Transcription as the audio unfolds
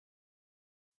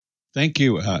Thank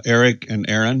you, Eric and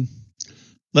Aaron.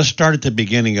 Let's start at the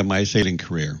beginning of my sailing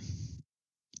career.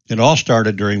 It all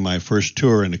started during my first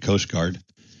tour in the Coast Guard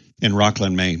in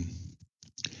Rockland, Maine.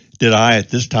 Did I at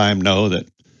this time know that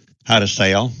how to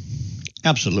sail?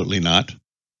 Absolutely not.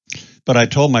 But I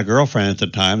told my girlfriend at the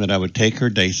time that I would take her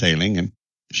day sailing, and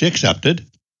she accepted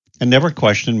and never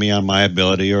questioned me on my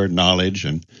ability or knowledge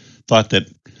and thought that,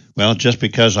 well, just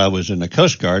because I was in the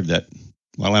Coast Guard, that,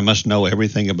 well, I must know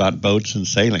everything about boats and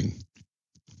sailing.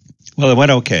 Well, it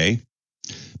went okay.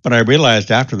 But I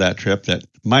realized after that trip that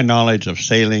my knowledge of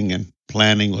sailing and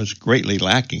planning was greatly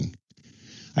lacking.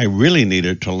 I really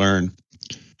needed to learn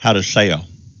how to sail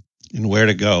and where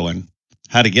to go and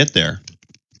how to get there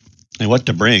and what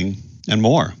to bring and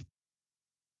more.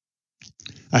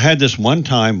 I had this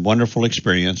one-time wonderful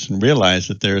experience and realized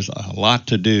that there's a lot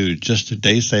to do just to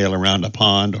day sail around a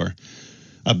pond or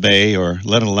a bay or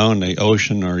let alone the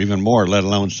ocean or even more, let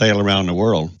alone sail around the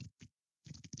world.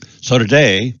 So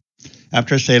today,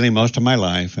 after sailing most of my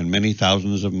life and many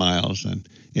thousands of miles and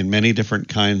in many different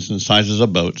kinds and sizes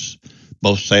of boats,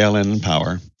 both sail and in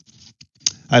power,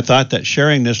 I thought that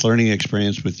sharing this learning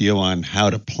experience with you on how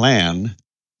to plan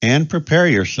and prepare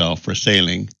yourself for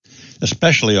sailing,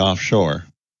 especially offshore,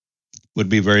 would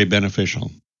be very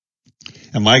beneficial.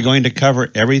 Am I going to cover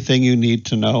everything you need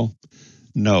to know?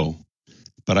 No,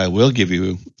 but I will give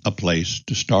you a place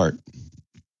to start.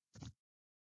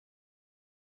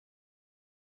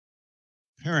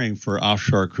 Preparing for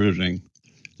offshore cruising,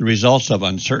 the results of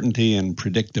uncertainty and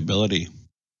predictability.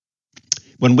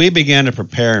 When we began to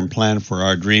prepare and plan for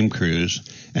our dream cruise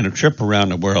and a trip around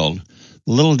the world,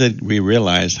 little did we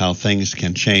realize how things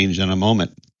can change in a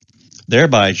moment,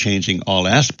 thereby changing all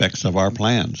aspects of our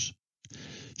plans.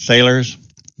 Sailors,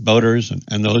 boaters,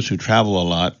 and those who travel a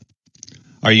lot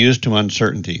are used to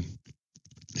uncertainty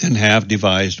and have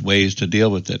devised ways to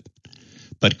deal with it.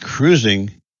 But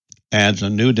cruising adds a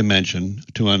new dimension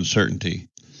to uncertainty.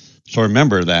 So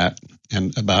remember that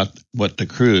and about what the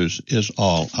cruise is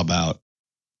all about.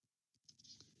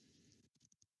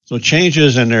 So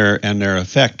changes and their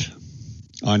effect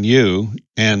on you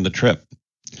and the trip.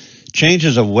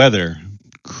 Changes of weather,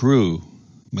 crew,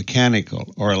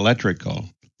 mechanical or electrical,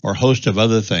 or host of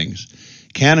other things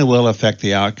can and will affect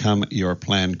the outcome of your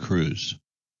planned cruise.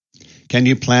 Can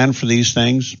you plan for these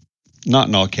things? Not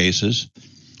in all cases,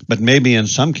 but maybe in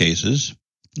some cases.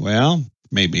 Well,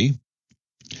 maybe.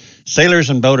 Sailors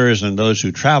and boaters and those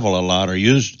who travel a lot are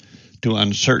used to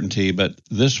uncertainty, but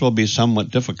this will be somewhat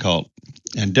difficult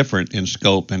and different in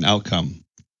scope and outcome.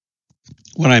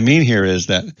 What I mean here is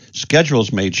that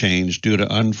schedules may change due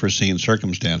to unforeseen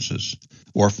circumstances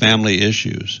or family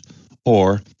issues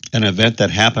or an event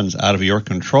that happens out of your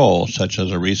control, such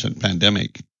as a recent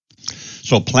pandemic.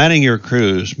 So planning your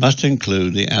cruise must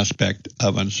include the aspect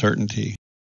of uncertainty.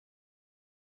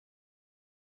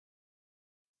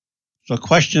 So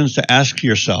questions to ask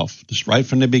yourself, just right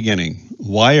from the beginning.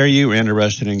 Why are you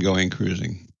interested in going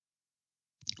cruising?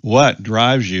 What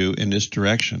drives you in this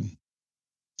direction?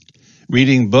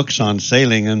 Reading books on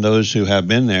sailing and those who have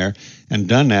been there and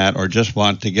done that or just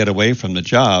want to get away from the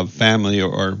job, family,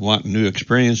 or want new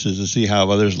experiences to see how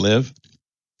others live?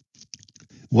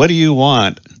 What do you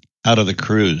want out of the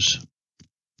cruise?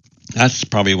 That's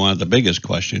probably one of the biggest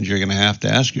questions you're going to have to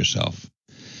ask yourself.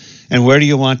 And where do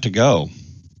you want to go?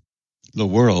 The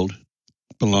world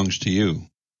belongs to you.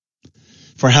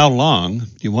 For how long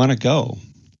do you want to go?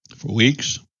 For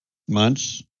weeks,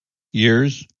 months,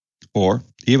 years, or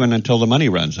even until the money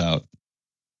runs out?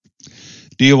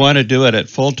 Do you want to do it at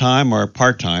full-time or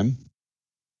part-time?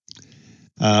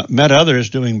 Met others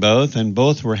doing both, and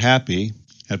both were happy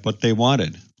at what they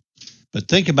wanted. But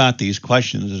think about these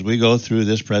questions as we go through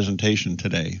this presentation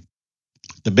today.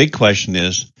 The big question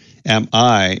is, am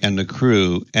I and the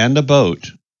crew and the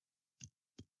boat,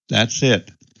 that's it,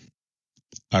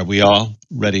 are we all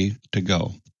ready to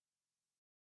go?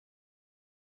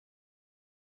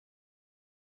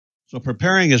 So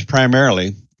preparing is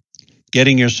primarily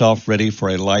getting yourself ready for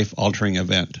a life-altering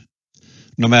event.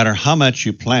 No matter how much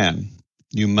you plan,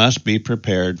 you must be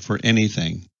prepared for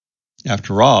anything.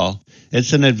 After all,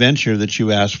 it's an adventure that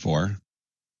you ask for,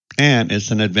 and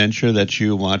it's an adventure that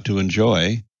you want to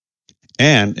enjoy,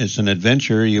 and it's an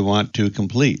adventure you want to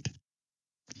complete.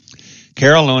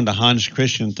 Carol owned a Hans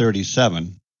Christian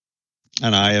 37,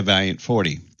 and I a Valiant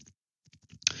 40.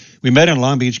 We met in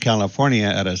Long Beach, California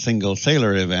at a single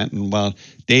sailor event, and while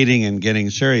dating and getting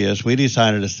serious, we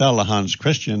decided to sell the Hans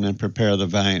Christian and prepare the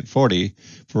Valiant 40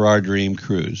 for our dream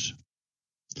cruise.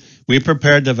 We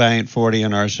prepared the Valiant 40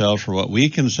 and ourselves for what we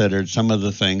considered some of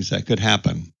the things that could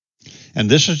happen. And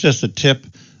this is just a tip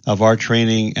of our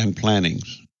training and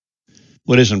plannings.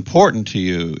 What is important to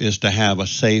you is to have a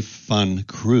safe, fun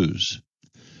cruise.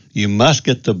 You must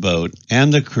get the boat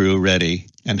and the crew ready,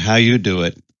 and how you do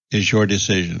it is your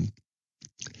decision.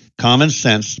 Common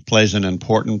sense plays an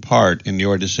important part in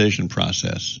your decision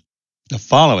process. The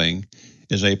following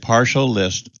is a partial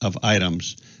list of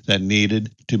items that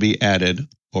needed to be added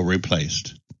or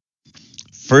replaced.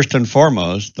 First and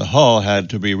foremost, the hull had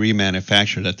to be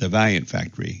remanufactured at the Valiant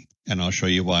factory, and I'll show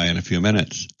you why in a few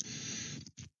minutes.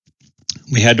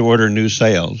 We had to order new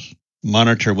sails,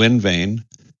 monitor wind vane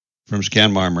from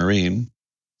Scanmar Marine,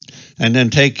 and then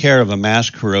take care of a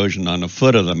mast corrosion on the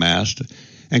foot of the mast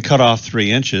and cut off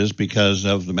 3 inches because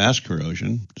of the mast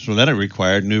corrosion, so that it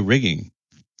required new rigging.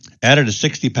 Added a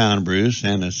 60-pound Bruce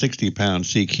and a 60-pound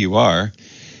CQR,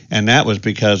 and that was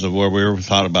because of where we were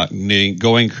thought about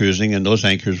going cruising, and those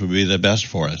anchors would be the best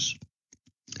for us.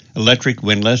 Electric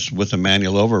windlass with a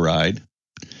manual override,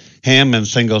 ham and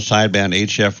single sideband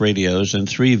HF radios, and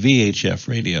 3 VHF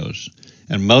radios.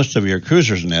 And most of your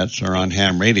cruisers' nets are on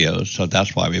ham radios, so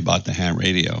that's why we bought the ham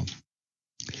radio.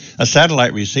 A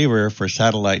satellite receiver for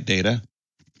satellite data,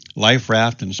 life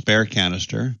raft and spare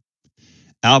canister,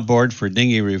 outboard for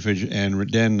dinghy and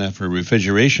then for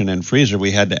refrigeration and freezer.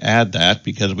 We had to add that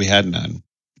because we had none.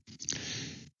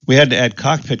 We had to add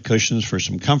cockpit cushions for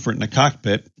some comfort in the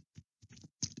cockpit,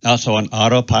 also an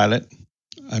autopilot,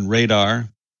 and radar,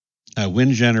 a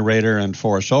wind generator, and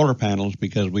 4 solar panels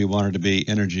because we wanted to be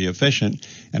energy efficient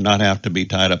and not have to be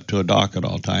tied up to a dock at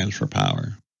all times for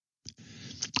power.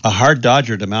 A hard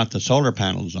dodger to mount the solar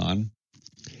panels on,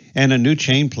 and a new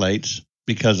chain plates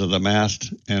because of the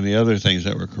mast and the other things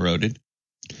that were corroded.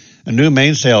 A new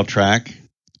mainsail track,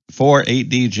 4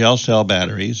 8D gel cell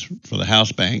batteries for the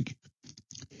house bank,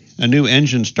 a new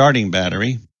engine starting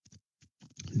battery,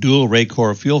 dual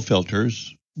Raycor fuel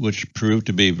filters, which proved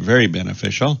to be very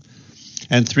beneficial,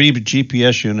 and 3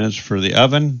 GPS units for the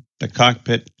oven, the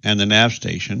cockpit, and the nav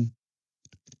station,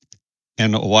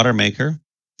 and a water maker,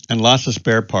 and lots of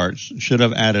spare parts. Should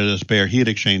have added a spare heat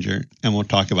exchanger, and we'll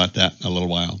talk about that in a little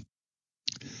while.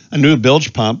 A new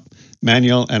bilge pump,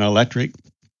 manual and electric,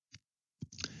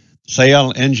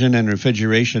 sail, engine, and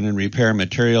refrigeration and repair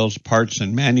materials, parts,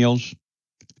 and manuals,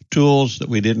 tools that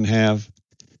we didn't have,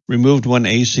 removed 1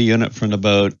 AC unit from the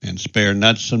boat, and spare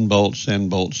nuts and bolts and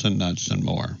nuts and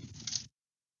more.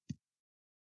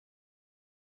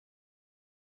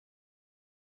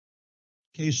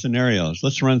 Case scenarios.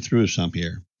 Let's run through some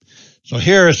here. So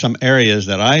here are some areas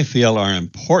that I feel are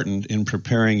important in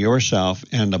preparing yourself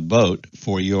and the boat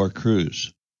for your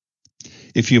cruise.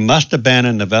 If you must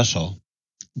abandon the vessel,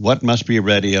 what must be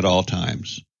ready at all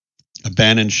times?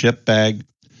 Abandoned ship bag,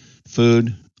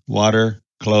 food, water,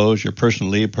 clothes, your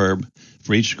personal leave herb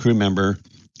for each crew member,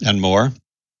 and more.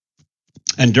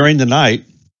 And during the night,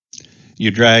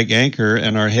 you drag anchor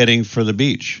and are heading for the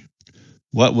beach.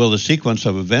 What will the sequence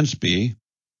of events be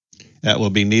that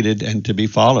will be needed and to be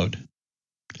followed?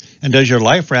 And does your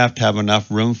life raft have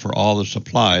enough room for all the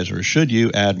supplies, or should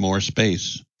you add more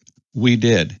space? We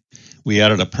did. We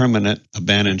added a permanent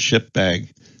abandoned ship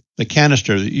bag, the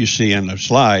canister that you see in the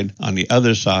slide on the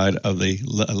other side of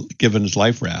the Gibbons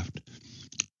life raft.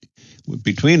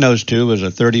 Between those two was a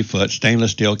 30-foot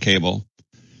stainless steel cable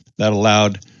that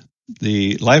allowed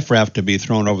the life raft to be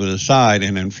thrown over the side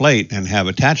and inflate and have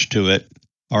attached to it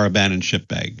our abandoned ship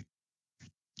bag.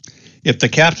 If the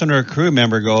captain or a crew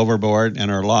member go overboard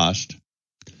and are lost,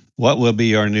 what will be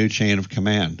your new chain of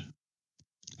command?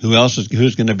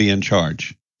 Who's going to be in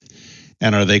charge?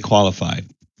 And are they qualified?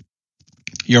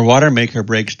 Your water maker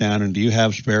breaks down, and do you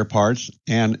have spare parts?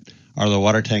 And are the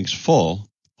water tanks full,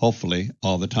 hopefully,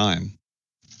 all the time?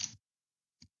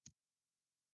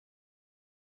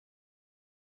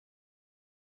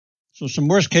 So some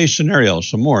worst case scenarios,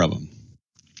 some more of them.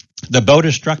 The boat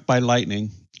is struck by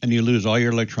lightning, and you lose all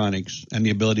your electronics and the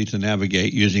ability to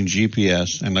navigate using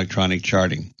GPS and electronic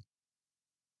charting.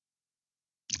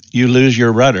 You lose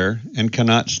your rudder and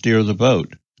cannot steer the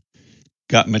boat.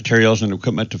 Got materials and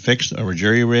equipment to fix a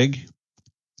jury rig?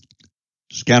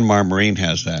 Scanmar Marine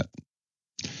has that.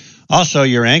 Also,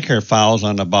 your anchor fouls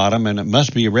on the bottom and it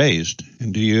must be raised.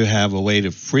 And do you have a way to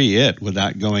free it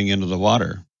without going into the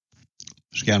water?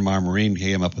 Scanmar Marine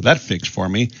came up with that fix for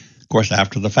me, of course,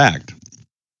 after the fact.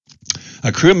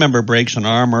 A crew member breaks an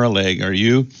arm or a leg. Are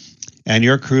you and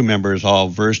your crew members all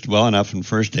versed well enough in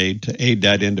first aid to aid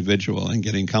that individual in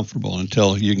getting comfortable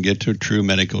until you can get to true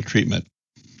medical treatment?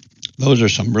 Those are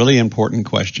some really important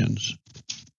questions.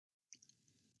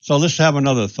 So let's have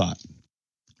another thought.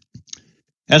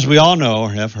 As we all know or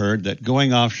have heard, that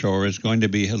going offshore is going to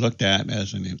be looked at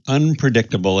as an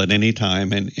unpredictable at any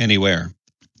time and anywhere.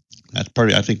 That's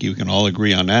I think you can all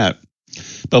agree on that.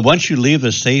 But once you leave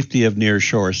the safety of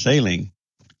near-shore sailing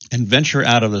and venture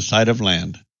out of the sight of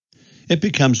land, it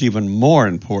becomes even more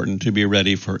important to be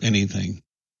ready for anything.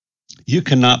 You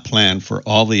cannot plan for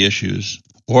all the issues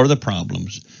or the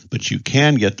problems, but you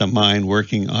can get the mind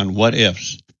working on what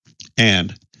ifs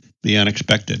and the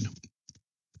unexpected.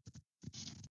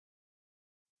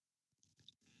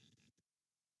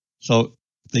 So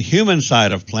the human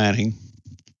side of planning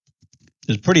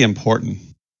is pretty important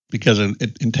because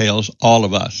it entails all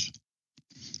of us.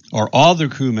 Are all the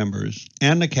crew members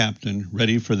and the captain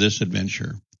ready for this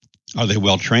adventure? Are they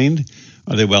well trained?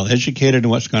 Are they well educated in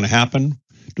what's going to happen?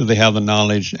 Do they have the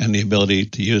knowledge and the ability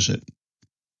to use it?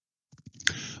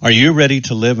 Are you ready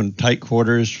to live in tight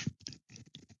quarters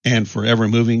and forever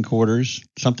moving quarters?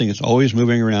 Something that's always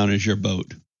moving around is your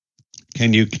boat.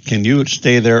 Can you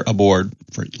stay there aboard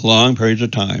for long periods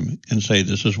of time and say,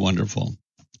 this is wonderful?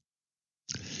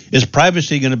 Is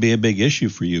privacy going to be a big issue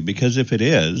for you? Because if it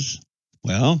is,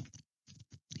 well,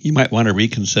 you might want to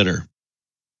reconsider.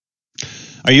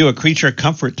 Are you a creature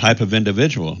comfort type of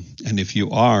individual? And if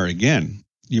you are, again,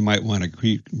 you might want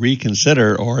to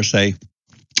reconsider or say,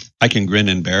 I can grin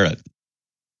and bear it.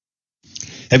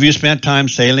 Have you spent time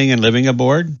sailing and living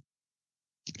aboard?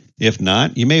 If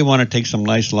not, you may want to take some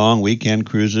nice long weekend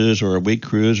cruises or a week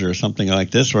cruise or something like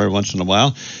this or once in a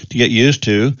while to get used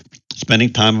to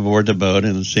spending time aboard the boat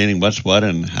and seeing what's what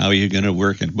and how you're going to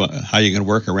work and how you're going to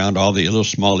work around all the little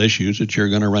small issues that you're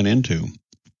going to run into.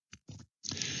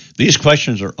 These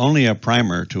questions are only a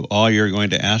primer to all you're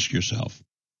going to ask yourself.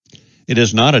 It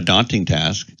is not a daunting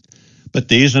task, but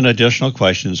these and additional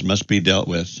questions must be dealt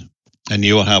with, and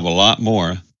you will have a lot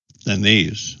more than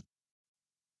these.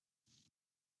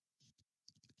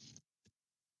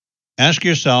 Ask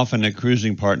yourself and the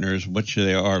cruising partners what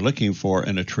they are looking for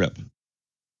in a trip.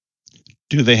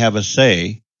 Do they have a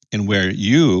say in where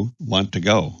you want to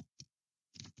go?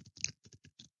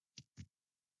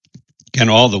 Can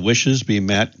all the wishes be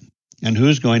met? And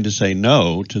who's going to say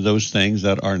no to those things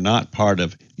that are not part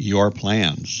of your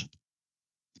plans?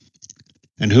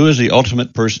 And who is the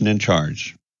ultimate person in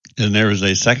charge? And there is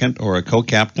a second or a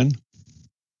co-captain?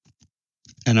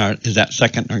 And is that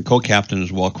second or co-captain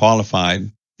as well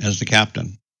qualified as the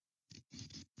captain?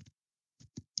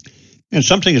 And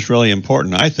something that's really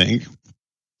important, I think,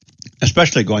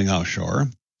 especially going offshore,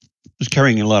 is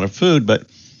carrying a lot of food, but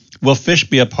will fish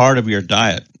be a part of your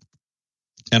diet?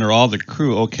 And are all the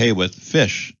crew okay with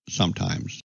fish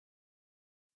sometimes?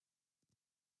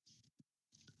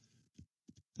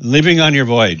 Leaving on your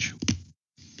voyage.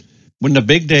 When the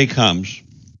big day comes,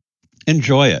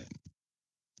 enjoy it.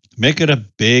 Make it a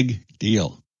big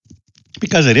deal,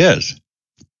 because it is.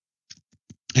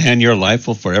 And your life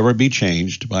will forever be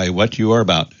changed by what you are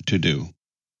about to do.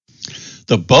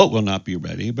 The boat will not be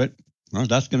ready, but well,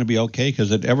 that's going to be okay,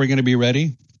 because is it ever going to be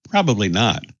ready? Probably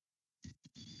not.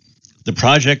 The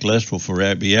project list will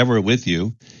forever be ever with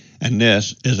you, and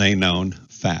this is a known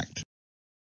fact.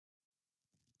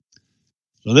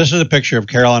 So this is a picture of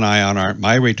Carol and I on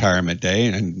my retirement day,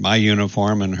 and my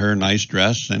uniform and her nice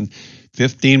dress, and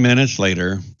 15 minutes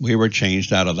later, we were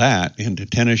changed out of that into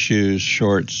tennis shoes,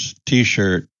 shorts,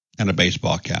 t-shirt, and a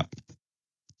baseball cap.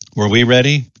 Were we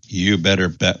ready? You better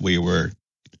bet we were.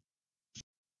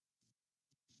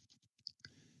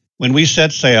 When we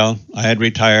set sail, I had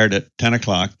retired at 10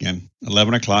 o'clock, and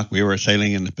 11 o'clock we were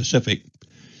sailing in the Pacific.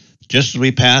 Just as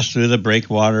we passed through the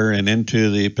breakwater and into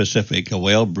the Pacific, a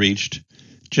whale breached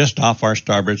just off our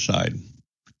starboard side.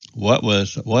 What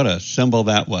a symbol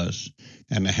that was,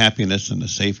 and the happiness and the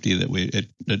safety that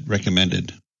it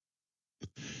recommended.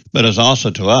 But it's also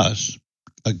to us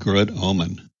a good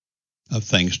omen of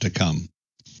things to come.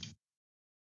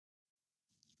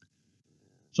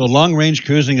 So long-range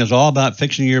cruising is all about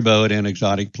fixing your boat in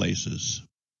exotic places.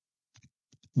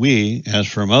 We, as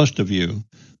for most of you,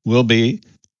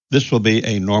 this will be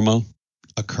a normal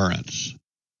occurrence.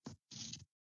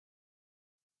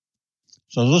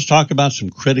 So let's talk about some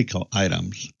critical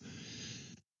items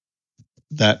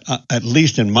that, at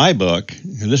least in my book,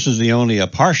 and this is only a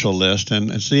partial list,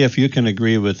 and see if you can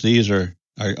agree with these are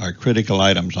critical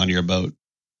items on your boat.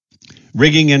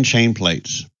 Rigging and chain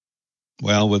plates.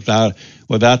 Well, without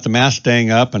the mast staying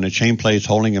up and the chain plates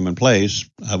holding them in place,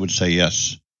 I would say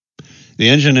yes. The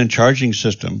engine and charging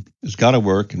system has got to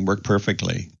work and work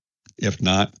perfectly. If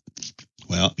not,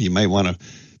 well, you may want to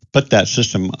put that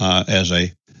system as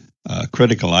a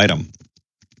critical item.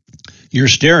 Your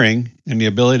steering and the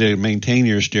ability to maintain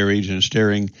your steerage and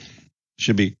steering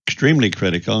should be extremely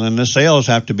critical. And the sails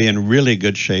have to be in really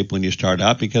good shape when you start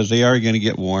out, because they are going to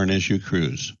get worn as you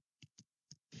cruise.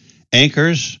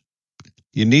 Anchors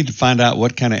You need to find out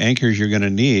what kind of anchors you're going to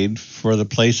need for the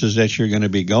places that you're going to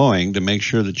be going to make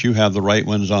sure that you have the right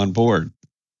ones on board.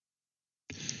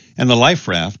 And the life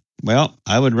raft, well,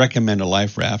 I would recommend a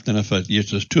life raft. And if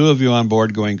there's two of you on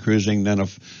board going cruising, then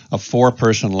a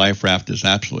four-person life raft is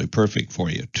absolutely perfect for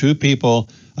you. Two people,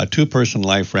 a two-person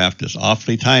life raft is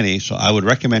awfully tiny, so I would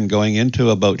recommend going into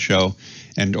a boat show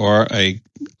or a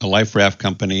life raft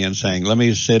company and saying, let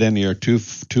me sit in your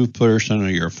two-person or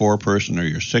your four-person or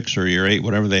your six or your eight,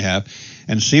 whatever they have,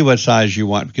 and see what size you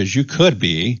want, because you could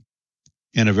be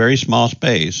in a very small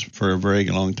space for a very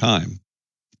long time.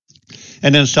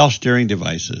 And then self-steering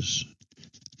devices.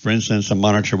 For instance, a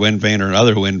monitor wind vane or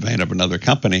another wind vane of another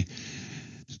company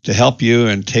to help you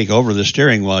and take over the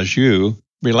steering while you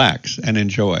relax and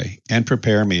enjoy and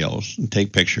prepare meals and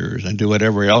take pictures and do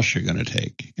whatever else you're going to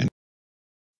take.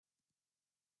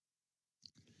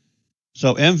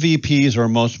 So MVPs, or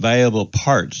most valuable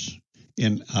parts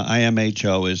in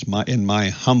IMHO, is in my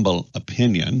humble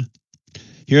opinion.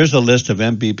 Here's a list of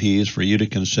MVPs for you to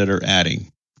consider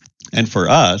adding. And for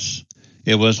us,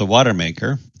 it was a water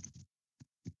maker,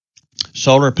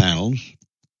 solar panels,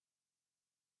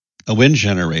 a wind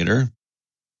generator,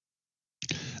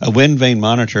 a wind vane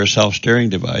monitor self-steering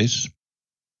device,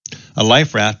 a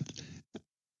life raft,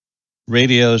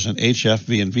 radios and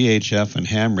HFV and VHF and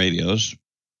ham radios.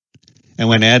 And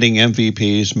when adding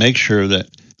MVPs, make sure that,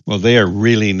 well, they are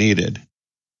really needed.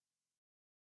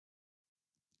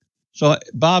 So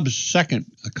Bob's second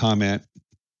comment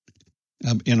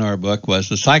in our book was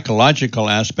the psychological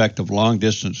aspect of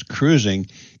long-distance cruising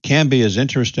can be as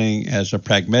interesting as the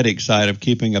pragmatic side of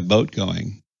keeping a boat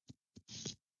going.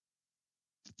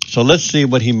 So let's see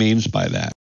what he means by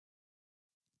that.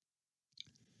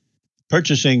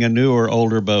 Purchasing a new or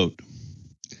older boat.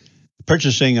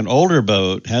 Purchasing an older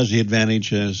boat has the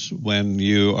advantages when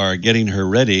you are getting her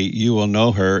ready, you will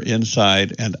know her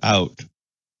inside and out.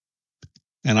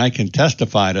 And I can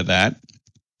testify to that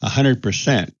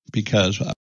 100%. Because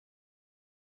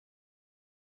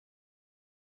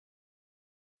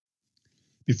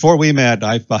before we met,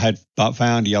 I had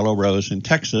found Yellow Rose in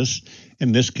Texas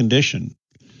in this condition.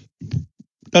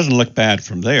 Doesn't look bad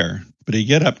from there, but you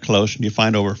get up close and you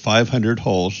find over 500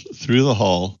 holes through the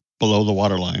hull below the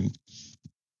waterline.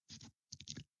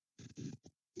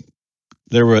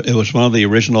 It was one of the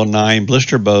original 9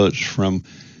 blister boats from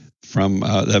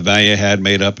that Valia had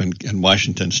made up in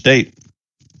Washington State.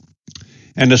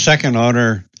 And the second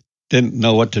owner didn't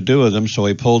know what to do with them, so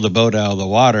he pulled the boat out of the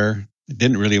water.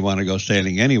 Didn't really want to go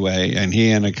sailing anyway, and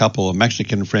he and a couple of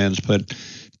Mexican friends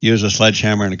used a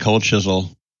sledgehammer and a cold chisel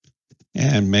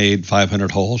and made 500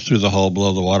 holes through the hull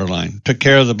below the waterline. Took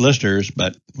care of the blisters,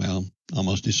 but, well,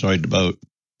 almost destroyed the boat.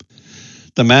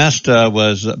 The mast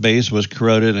base was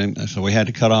corroded, and so we had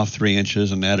to cut off 3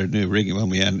 inches and added new rigging when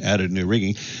we hadn't added new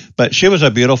rigging. But she was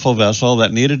a beautiful vessel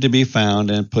that needed to be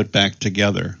found and put back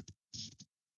together.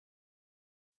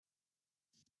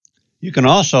 You can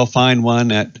also find one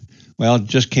that, well,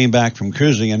 just came back from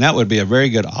cruising, and that would be a very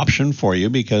good option for you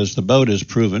because the boat is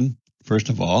proven, first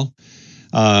of all.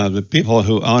 The people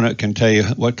who own it can tell you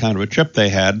what kind of a trip they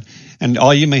had, and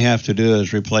all you may have to do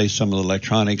is replace some of the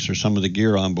electronics or some of the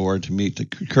gear on board to meet the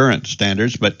current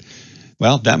standards. But,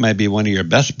 well, that might be one of your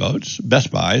best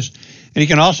buys. And you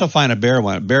can also find a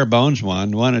bare bones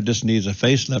one that just needs a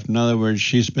facelift. In other words,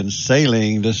 she's been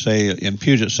sailing, just say in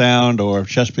Puget Sound or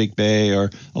Chesapeake Bay or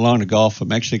along the Gulf of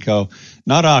Mexico,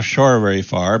 not offshore very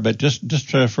far, but just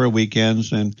for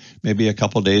weekends and maybe a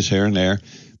couple days here and there.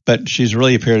 But she's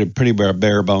really pretty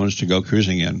bare bones to go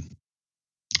cruising in.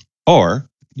 Or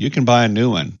you can buy a new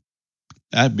one.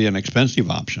 That'd be an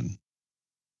expensive option.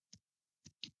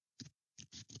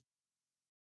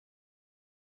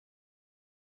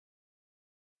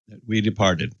 We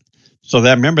departed. So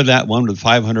remember that one with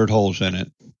 500 holes in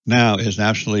it now is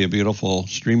absolutely a beautiful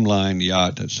streamlined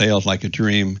yacht that sails like a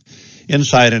dream.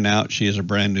 Inside and out, she is a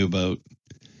brand new boat.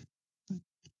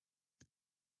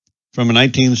 From a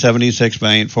 1976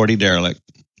 Valiant 40 derelict.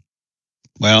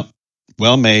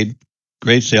 Well made,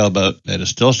 great sailboat that is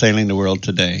still sailing the world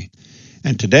today.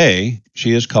 And today,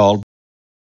 she is called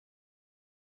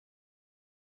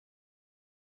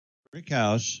Brick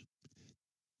House.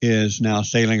 Is now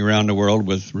sailing around the world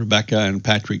with Rebecca and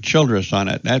Patrick Childress on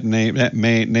it.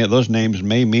 Those names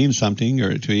may mean something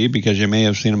to you because you may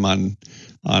have seen them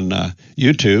on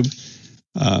YouTube.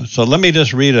 So let me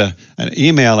just read an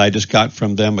email I just got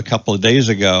from them a couple of days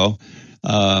ago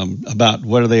about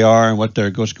where they are and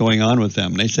what's going on with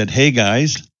them. They said, "Hey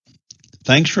guys,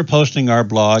 thanks for posting our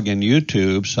blog and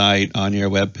YouTube site on your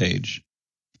webpage.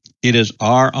 It is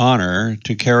our honor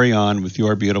to carry on with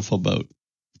your beautiful boat.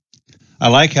 I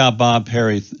like how Bob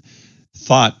Perry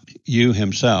thought you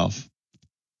himself.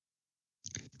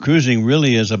 Cruising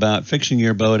really is about fixing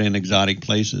your boat in exotic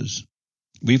places.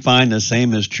 We find the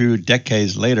same is true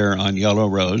decades later on Yellow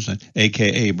Rose,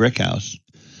 aka Brick House.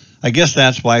 I guess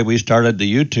that's why we started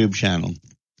the YouTube channel,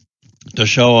 to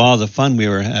show all the fun we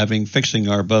were having fixing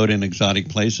our boat in exotic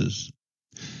places.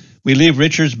 We leave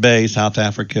Richards Bay, South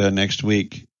Africa next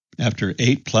week after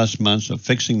 8+ months of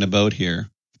fixing the boat here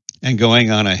and going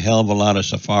on a hell of a lot of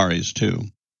safaris too.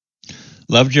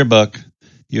 Loved your book.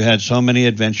 You had so many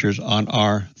adventures on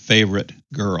our favorite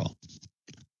girl.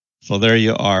 So there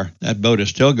you are. That boat is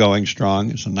still going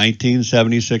strong. It's a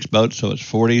 1976 boat, so it's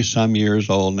 40-some years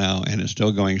old now, and it's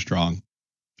still going strong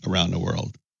around the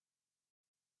world.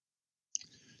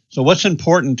 So what's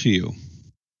important to you?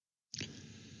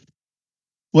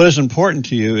 What is important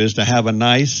to you is to have a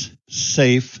nice,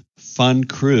 safe, fun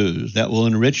cruise that will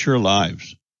enrich your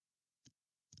lives.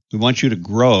 We want you to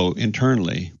grow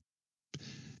internally.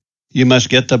 You must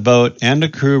get the boat and the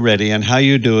crew ready, and how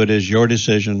you do it is your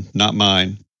decision, not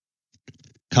mine.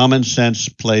 Common sense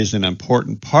plays an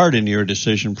important part in your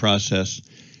decision process,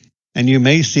 and you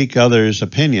may seek others'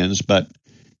 opinions, but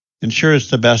ensure it's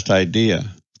the best idea.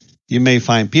 You may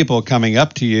find people coming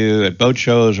up to you at boat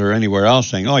shows or anywhere else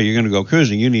saying, oh, you're going to go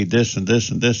cruising, you need this and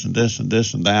this and this and this and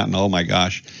this and that, and oh my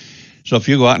gosh. So if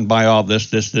you go out and buy all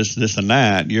this, and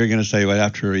that, you're going to say, well,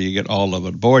 after you get all of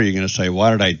it aboard, you're going to say,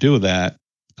 why did I do that?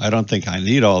 I don't think I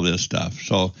need all this stuff.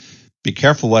 So be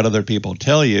careful what other people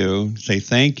tell you, say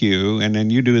thank you, and then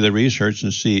you do the research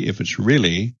and see if it's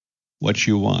really what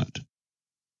you want.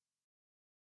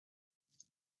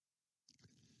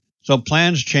 So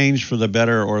plans change for the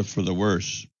better or for the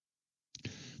worse.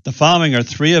 The following are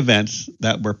 3 events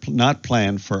that were not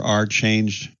planned for our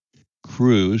changed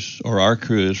cruise or our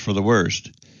cruise for the worst.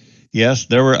 Yes,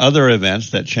 there were other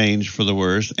events that changed for the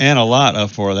worst, and a lot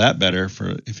of for that better,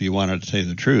 for if you wanted to say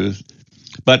the truth.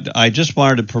 But I just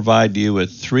wanted to provide you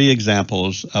with 3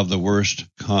 examples of the worst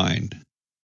kind.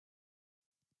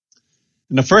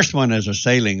 And the first one is a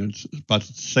sailing. It's about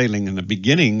sailing in the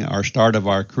beginning, our start of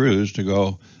our cruise to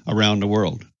go around the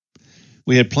world.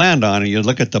 We had planned on, and you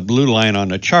look at the blue line on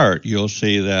the chart, you'll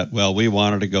see that, well, we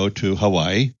wanted to go to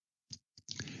Hawaii.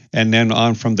 And then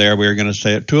on from there, we were going to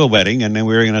sail to a wedding, and then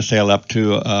we were going to sail up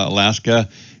to Alaska,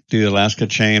 do the Alaska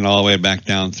chain all the way back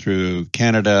down through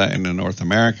Canada and then North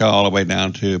America, all the way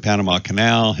down to Panama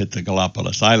Canal, hit the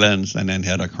Galapagos Islands, and then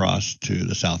head across to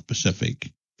the South Pacific.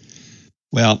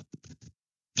 Well,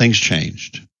 things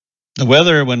changed. The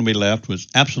weather when we left was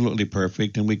absolutely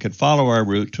perfect, and we could follow our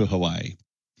route to Hawaii.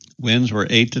 Winds were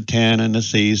 8 to 10 and the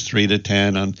seas 3 to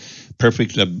 10 on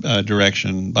perfect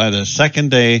direction. By the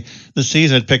second day, the seas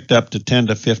had picked up to 10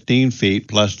 to 15 feet,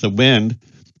 plus the wind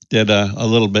did a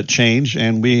little bit change,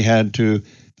 and we had to,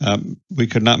 we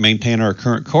could not maintain our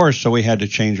current course, so we had to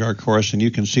change our course, and you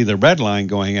can see the red line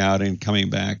going out and coming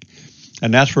back.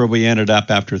 And that's where we ended up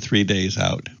after 3 days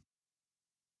out.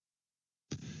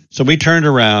 So we turned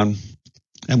around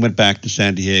and went back to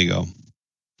San Diego.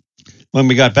 When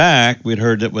we got back, we'd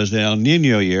heard it was the El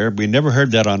Nino year. We never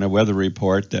heard that on a weather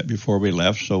report that before we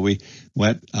left, so we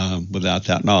went without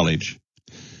that knowledge.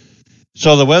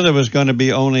 So the weather was going to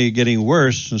be only getting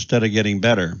worse instead of getting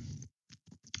better.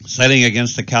 Setting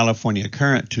against the California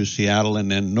current to Seattle and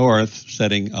then north,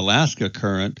 setting Alaska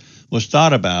current was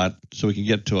thought about so we could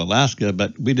get to Alaska,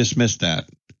 but we dismissed that.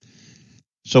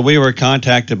 So we were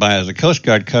contacted by a Coast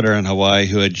Guard cutter in Hawaii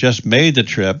who had just made the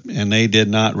trip, and they did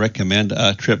not recommend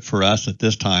a trip for us at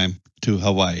this time to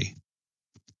Hawaii.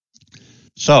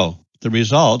 So the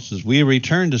results is we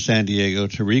returned to San Diego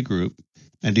to regroup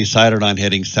and decided on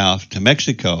heading south to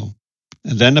Mexico,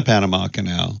 and then the Panama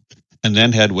Canal, and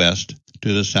then head west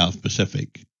to the South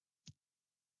Pacific.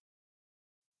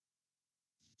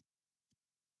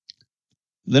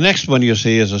 The next one you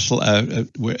see is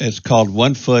it's called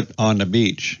 1 Foot on the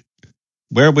Beach.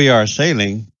 Where we are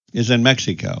sailing is in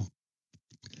Mexico.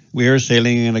 We are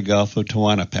sailing in the Gulf of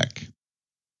Tehuantepec.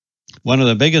 One of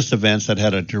the biggest events that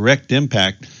had a direct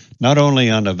impact not only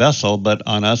on the vessel but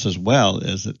on us as well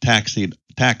is it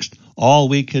taxed all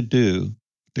we could do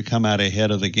to come out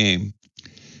ahead of the game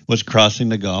was crossing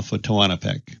the Gulf of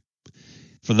Tehuantepec.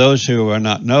 For those who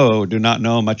do not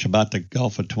know much about the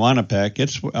Gulf of Tehuantepec,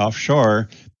 it's offshore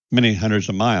many hundreds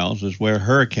of miles is where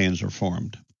hurricanes are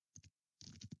formed.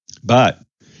 But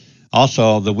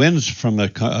also the winds from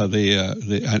along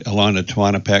the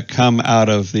Tehuantepec come out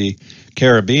of the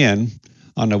Caribbean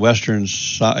on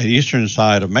the eastern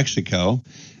side of Mexico,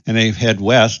 and they head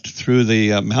west through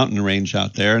the mountain range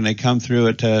out there, and they come through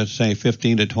at say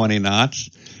 15 to 20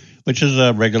 knots, which is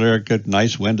a regular good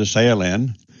nice wind to sail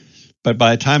in. But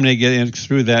by the time they get in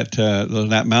through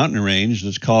that mountain range,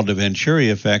 that's called the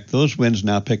Venturi effect, those winds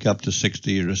now pick up to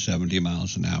 60 or 70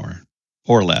 miles an hour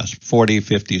or less, 40,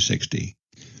 50, 60.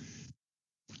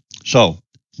 So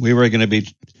we were going to be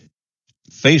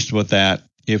faced with that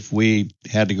if we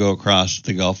had to go across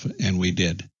the Gulf, and we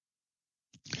did.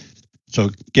 So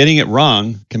getting it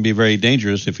wrong can be very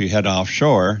dangerous if you head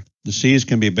offshore. The seas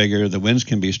can be bigger, the winds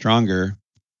can be stronger,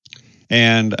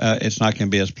 and it's not going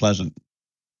to be as pleasant.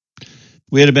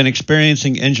 We had been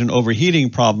experiencing engine overheating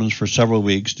problems for several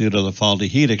weeks due to the faulty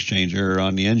heat exchanger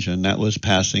on the engine that was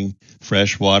passing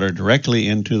fresh water directly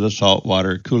into the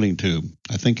saltwater cooling tube.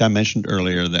 I think I mentioned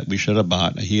earlier that we should have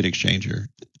bought a heat exchanger,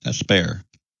 a spare.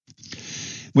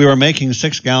 We were making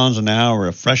 6 gallons an hour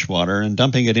of fresh water and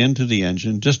dumping it into the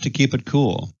engine just to keep it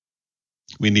cool.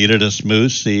 We needed a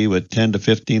smooth sea with 10 to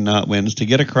 15 knot winds to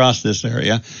get across this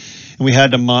area, and we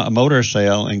had to motor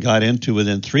sail and got into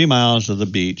within 3 miles of the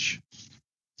beach,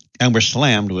 and were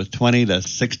slammed with 20 to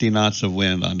 60 knots of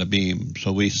wind on the beam.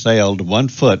 So we sailed 1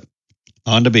 foot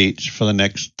on the beach for the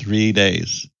next 3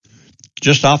 days,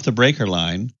 just off the breaker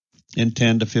line in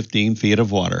 10 to 15 feet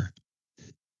of water,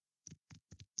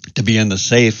 to be in the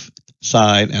safe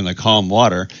side and the calm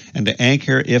water, and to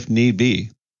anchor if need be.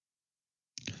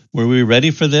 Were we ready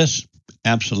for this?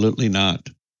 Absolutely not.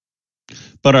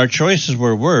 But our choices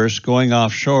were worse going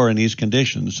offshore in these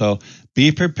conditions, so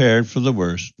be prepared for the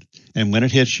worst, and when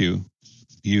it hits you,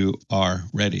 you are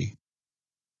ready.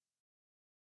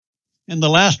 And the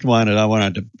last one that I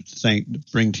wanted to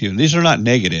bring to you, these are not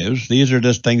negatives, these are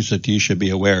just things that you should be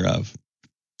aware of,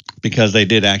 because they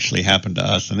did actually happen to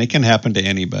us, and they can happen to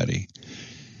anybody.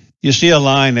 You see a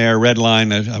line there, a red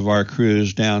line of our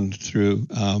cruise down through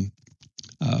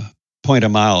Point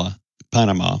Amala,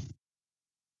 Panama.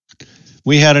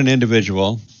 We had an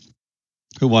individual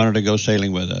who wanted to go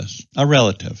sailing with us, a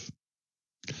relative.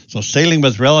 So sailing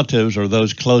with relatives or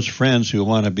those close friends who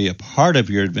want to be a part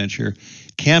of your adventure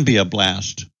can be a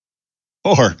blast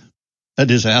or a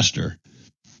disaster.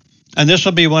 And this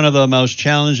will be one of the most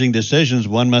challenging decisions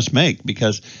one must make,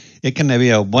 because it can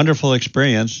be a wonderful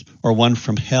experience or one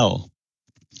from hell.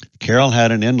 Carol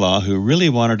had an in-law who really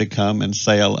wanted to come and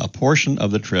sail a portion of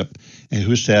the trip and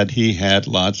who said he had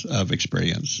lots of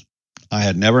experience. I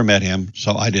had never met him,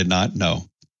 so I did not know.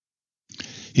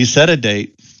 He set a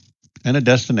date and a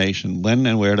destination, when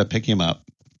and where to pick him up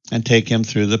and take him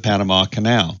through the Panama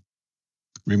Canal.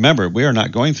 Remember, we are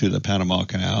not going through the Panama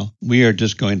Canal. We are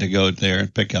just going to go there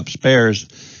and pick up spares,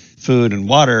 food and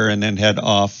water, and then head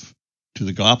off to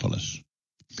the Galapagos.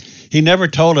 He never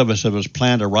told us of his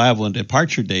planned arrival and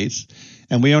departure dates,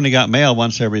 and we only got mail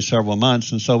once every several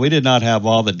months, and so we did not have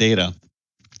all the data.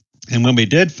 And when we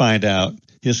did find out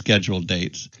his scheduled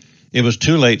dates, it was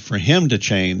too late for him to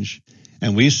change,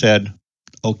 and we said,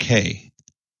 okay.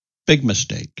 Big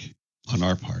mistake on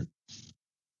our part.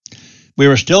 We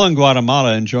were still in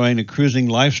Guatemala enjoying a cruising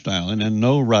lifestyle and in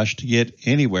no rush to get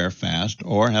anywhere fast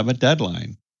or have a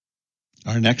deadline.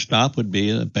 Our next stop would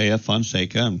be the Bay of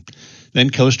Fonseca and then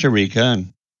Costa Rica.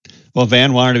 And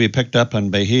Van wanted to be picked up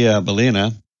in Bahia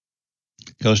Ballena,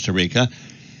 Costa Rica,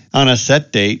 on a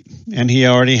set date, and he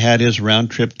already had his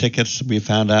round-trip tickets, we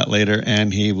found out later, and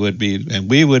we would be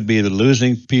the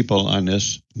losing people on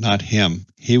this, not him.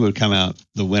 He would come out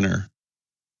the winner.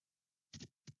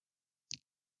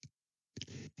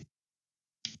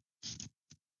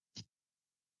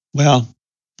 Well,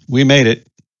 we made it,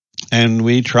 and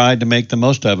we tried to make the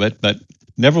most of it, but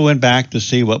never went back to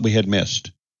see what we had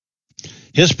missed.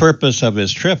 His purpose of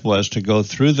his trip was to go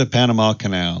through the Panama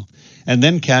Canal and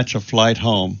then catch a flight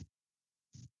home,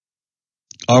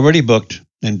 already booked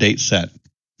and date set.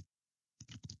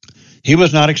 He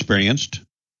was not experienced.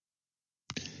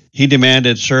 He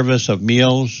demanded service of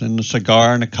meals and a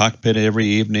cigar in a cockpit every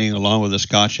evening, along with a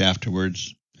scotch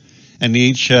afterwards. And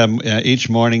each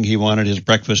morning he wanted his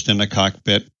breakfast in the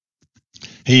cockpit.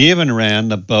 He even ran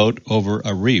the boat over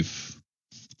a reef.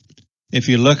 If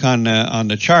you look on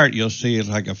the chart, you'll see it's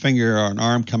like a finger or an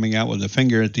arm coming out with a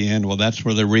finger at the end. Well, that's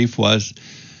where the reef was.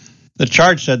 The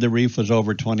chart said the reef was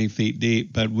over 20 feet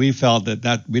deep, but we felt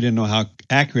that we didn't know how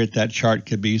accurate that chart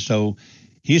could be. So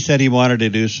he said he wanted to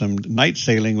do some night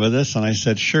sailing with us, and I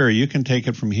said, sure, you can take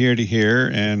it from here to here,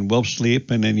 and we'll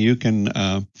sleep, and then you can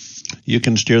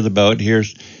steer the boat. You're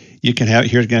going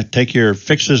to take your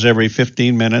fixes every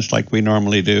 15 minutes like we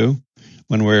normally do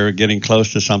when we're getting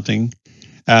close to something.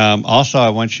 Also, I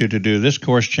want you to do this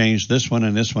course change, this one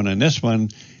and this one and this one,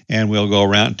 and we'll go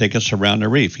around and take us around the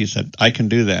reef. He said, I can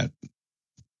do that.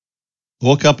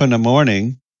 Woke up in the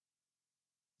morning,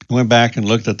 went back and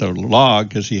looked at the log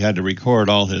because he had to record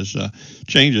all his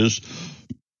changes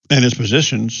and his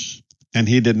positions. and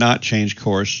he did not change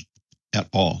course at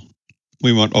all.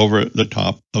 We went over the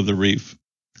top of the reef.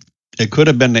 It could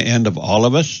have been the end of all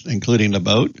of us, including the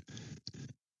boat,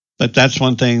 but that's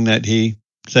one thing that he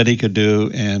said he could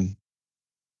do, and,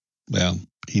 well,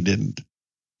 he didn't.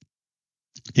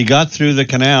 He got through the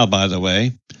canal, by the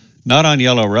way, not on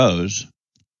Yellow Rose,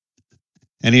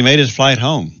 and he made his flight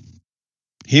home.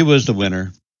 He was the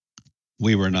winner.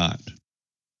 We were not.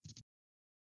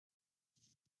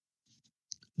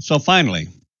 So finally,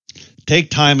 take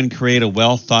time and create a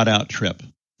well-thought-out trip.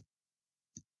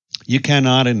 You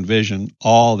cannot envision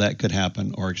all that could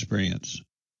happen or experience.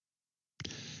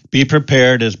 Be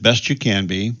prepared as best you can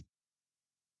be.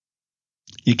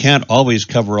 You can't always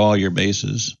cover all your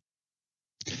bases.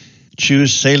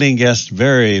 Choose sailing guests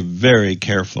very, very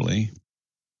carefully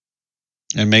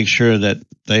and make sure that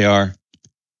they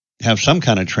have some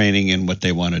kind of training in what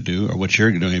they want to do or what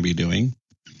you're going to be doing.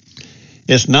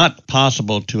 It's not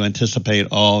possible to anticipate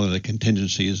all of the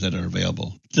contingencies that are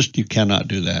available. Just you cannot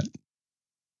do that.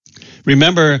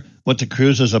 Remember what the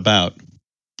cruise is about.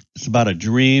 It's about a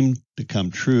dream to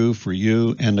come true for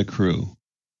you and the crew.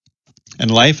 And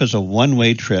life is a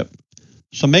one-way trip,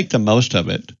 so make the most of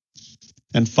it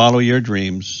and follow your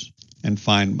dreams and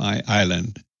find my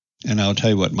island. And I'll tell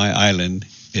you what my island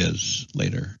is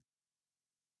later.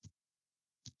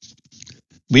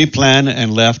 We planned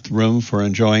and left room for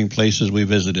enjoying places we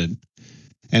visited,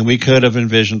 and we could have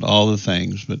envisioned all the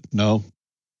things, but no,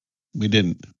 we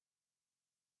didn't.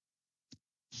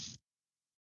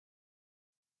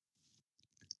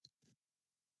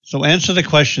 So answer the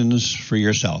questions for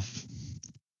yourself.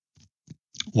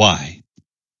 Why?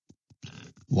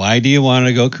 Why do you want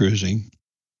to go cruising?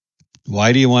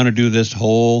 Why do you want to do this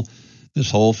whole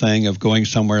thing of going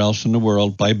somewhere else in the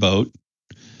world by boat?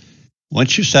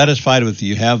 Once you're satisfied with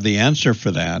you have the answer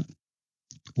for that,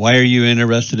 why are you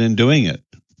interested in doing it?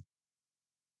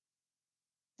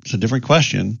 It's a different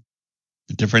question,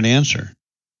 a different answer.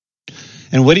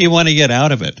 And what do you want to get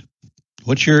out of it?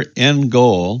 What's your end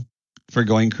goal for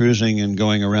going cruising and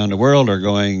going around the world or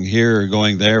going here or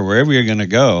going there, wherever you're going to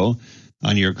go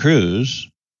on your cruise?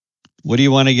 What do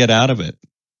you want to get out of it?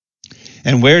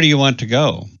 And where do you want to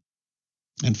go?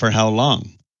 And for how long?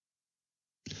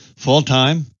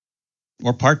 Full-time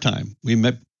or part-time? We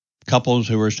met couples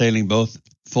who were sailing both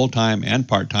full-time and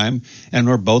part-time,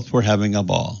 and both were having a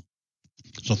ball.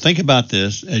 So think about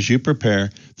this as you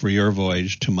prepare for your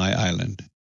voyage to my island.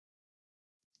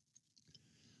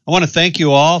 I want to thank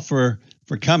you all for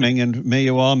coming, and may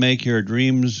you all make your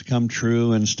dreams come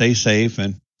true and stay safe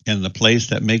and in the place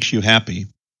that makes you happy.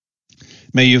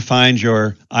 May you find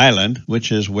your island,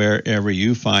 which is wherever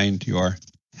you find your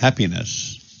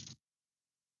happiness.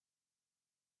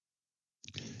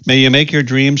 May you make your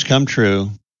dreams come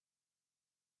true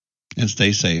and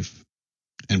stay safe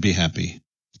and be happy.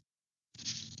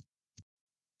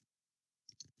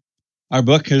 Our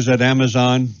book is at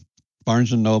Amazon,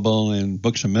 Barnes & Noble, and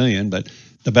Books A Million, but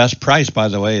the best price, by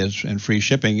the way, is and free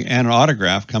shipping, and an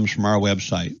autograph comes from our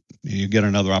website. You get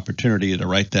another opportunity to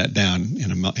write that down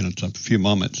in a few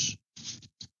moments.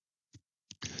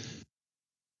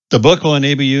 The book will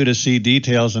enable you to see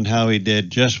details on how he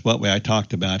did just what I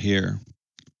talked about here.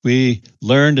 We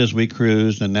learned as we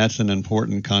cruised, and that's an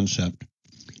important concept.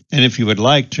 And if you would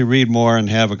like to read more and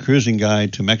have a cruising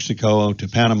guide to Mexico, to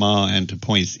Panama, and to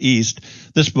points east,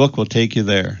 this book will take you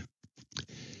there.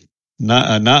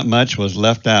 Not much was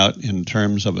left out in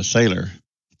terms of a sailor,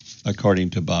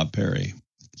 according to Bob Perry.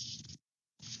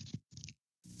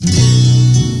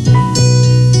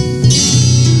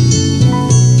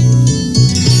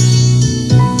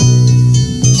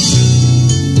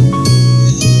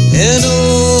 An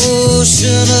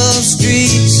ocean of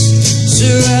streets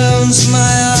surrounds my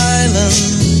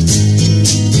island,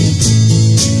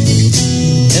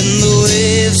 and the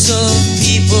waves of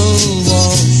people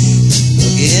wash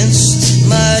against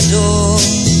my door,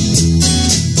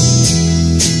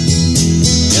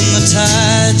 and the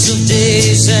tides of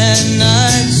days and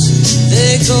nights,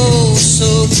 they go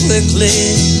so quickly,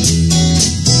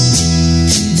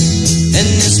 and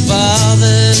this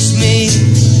bothers me,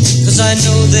 'cause I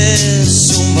know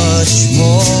there's so much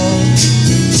more.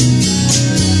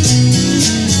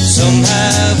 Some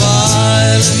have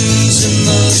islands in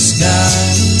the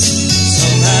sky,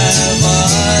 some have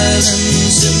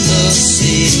islands in the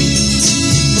sea,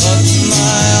 but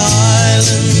my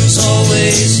island's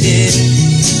always here,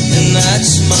 and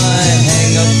that's my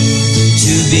hang-up,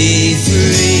 to be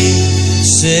free.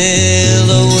 Sail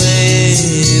away,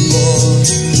 boy,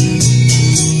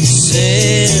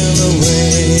 sail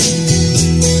away.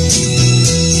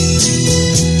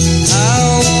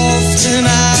 How often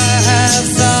I have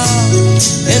thought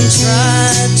and tried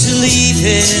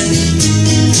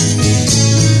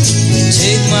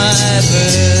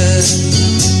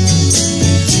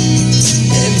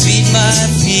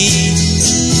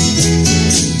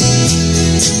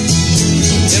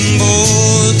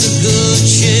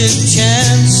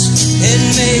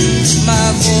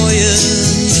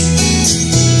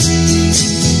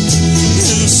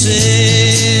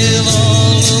sail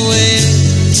all the way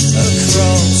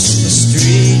across the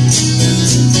street.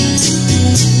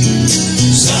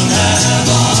 Some have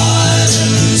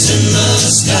islands in the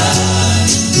sky,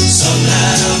 some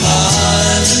have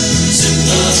islands in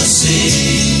the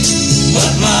sea, but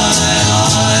my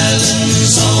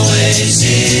island's always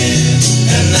here,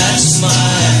 and that's my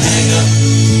hang-up,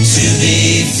 to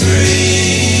be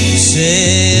free.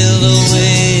 Sail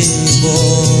away,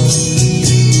 boy,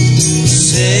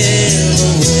 sail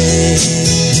away.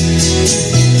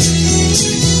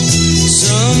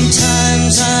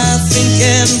 Sometimes I think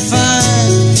and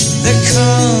find that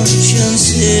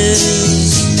conscience is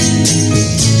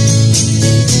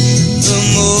the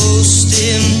most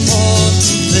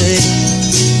important thing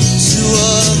to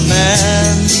a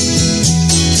man.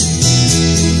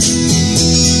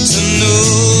 To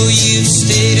know you've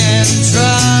stayed and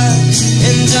tried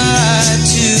and died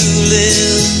to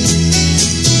live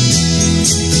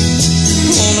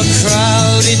on a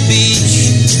crowded beach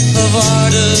of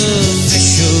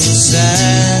artificial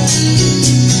sand.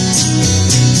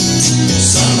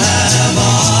 Some have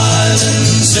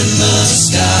islands in the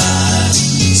sky,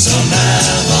 some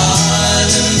have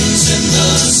islands in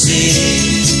the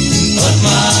sea, but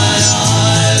my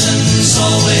island's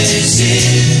always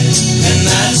here, and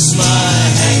that's my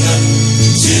hang-up,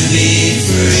 to be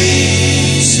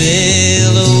free.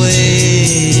 Sail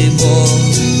away,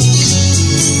 boy,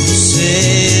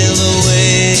 sail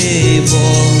away,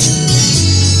 boy,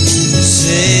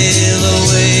 sail